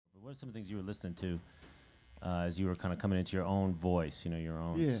What are some things you were listening to as you were kind of coming into your own voice, your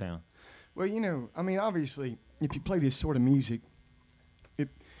own sound? Well, I mean, obviously, if you play this sort of music,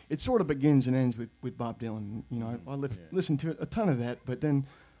 it sort of begins and ends with Bob Dylan. I listen to a ton of that, but then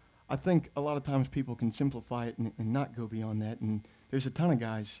I think a lot of times people can simplify it and not go beyond that. And there's a ton of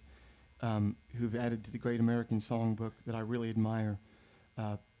guys who've added to the Great American Songbook that I really admire.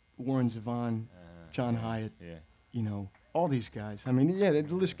 Warren Zevon, John Hyatt, all these guys. I mean, the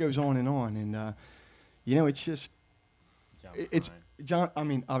list goes on. And, it's just, John, I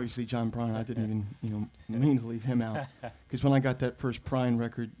mean, obviously John Prine, I didn't even, mean to leave him out. Because when I got that first Prine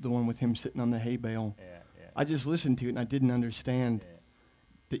record, the one with him sitting on the hay bale, I just listened to it and I didn't understand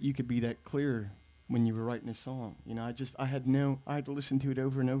that you could be that clear when you were writing a song. I had to listen to it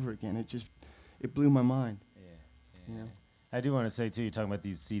over and over again. It blew my mind. I do want to say, too, you're talking about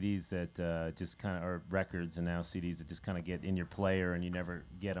these CDs that just kind of, or records and now CDs that just kind of get in your player and you never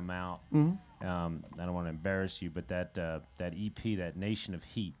get them out. Mm-hmm. I don't want to embarrass you, but that EP, that Nation of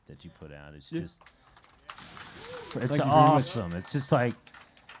Heat that you put out, it's just, it's awesome. It's just like,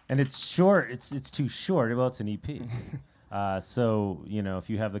 and it's short. It's too short. Well, it's an EP. So, if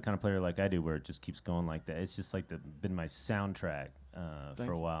you have the kind of player like I do where it just keeps going like that, it's just like been my soundtrack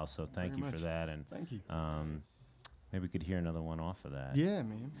for a while. So thank you for that. And thank you. Maybe we could hear another one off of that. Yeah,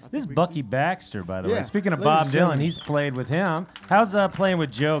 man. This is Bucky Baxter, by the way. Speaking of Bob Dylan, he's played with him. How's playing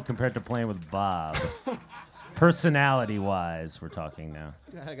with Joe compared to playing with Bob? Personality-wise, we're talking now.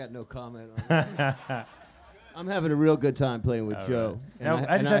 I got no comment on that. I'm having a real good time playing with Joe. Right.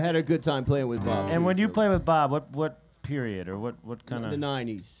 And I had a good time playing with Bob. And when you play with Bob, what period or what kind of? The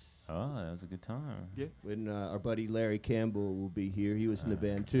 90s. Oh, that was a good time. Yeah. When our buddy Larry Campbell will be here. He was in the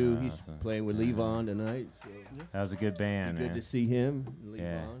band too. He's playing with Levon tonight. So that was a good band. Good to see him.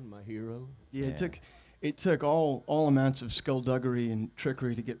 Levon, my hero. Yeah, it took all amounts of skullduggery and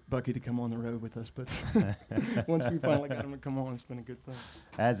trickery to get Bucky to come on the road with us, but once we finally got him to come on, it's been a good thing.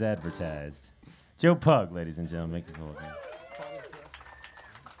 As advertised. Joe Pug, ladies and gentlemen, make the call.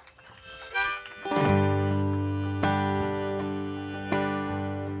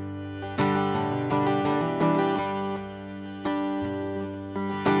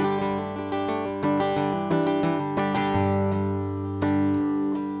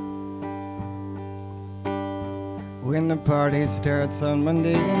 When the party starts on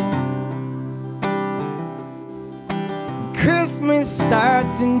Monday, Christmas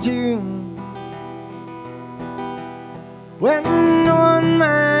starts in June. When no one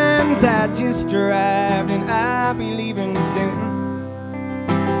minds, I just arrived and I'll be leaving soon.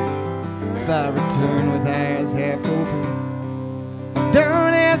 If I return with eyes half open,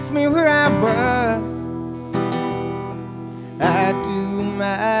 don't ask me where I was. I do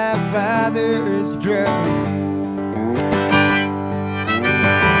my father's drugs.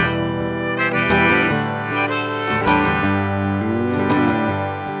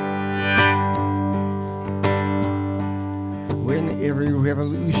 Every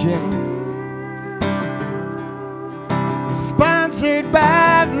revolution is sponsored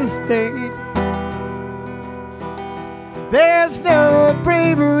by the state. There's no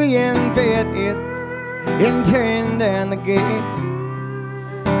bravery in it's in tearing down the gates.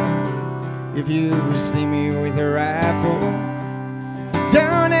 If you see me with a rifle,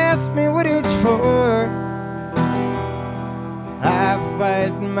 don't ask me what it's for. I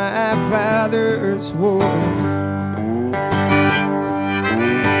fight my father's war.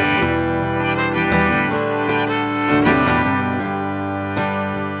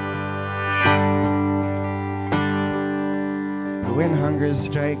 When hunger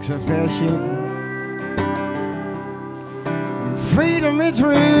strikes a fashion and freedom is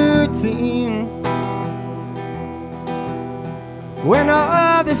routine, when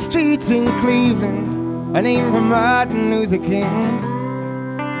all the streets in Cleveland are named for Martin Luther King,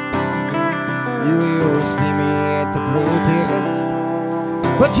 you will see me at the protest,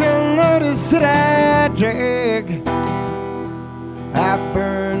 but you'll notice that I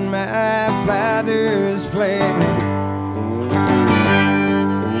burn my father's flag.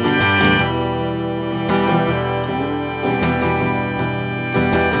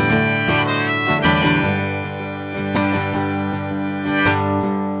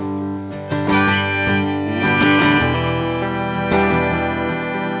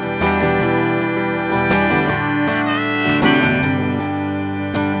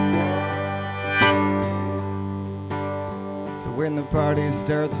 When the party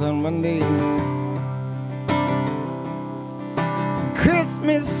starts on Monday,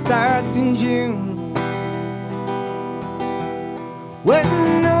 Christmas starts in June. When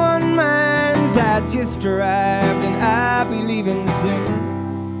no one minds, I just arrived and I'll be leaving soon.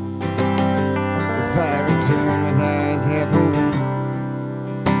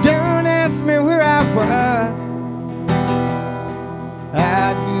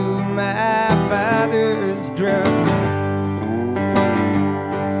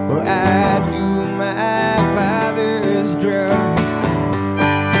 I knew my father's drum.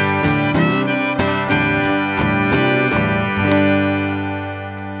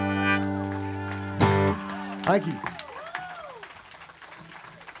 Thank you.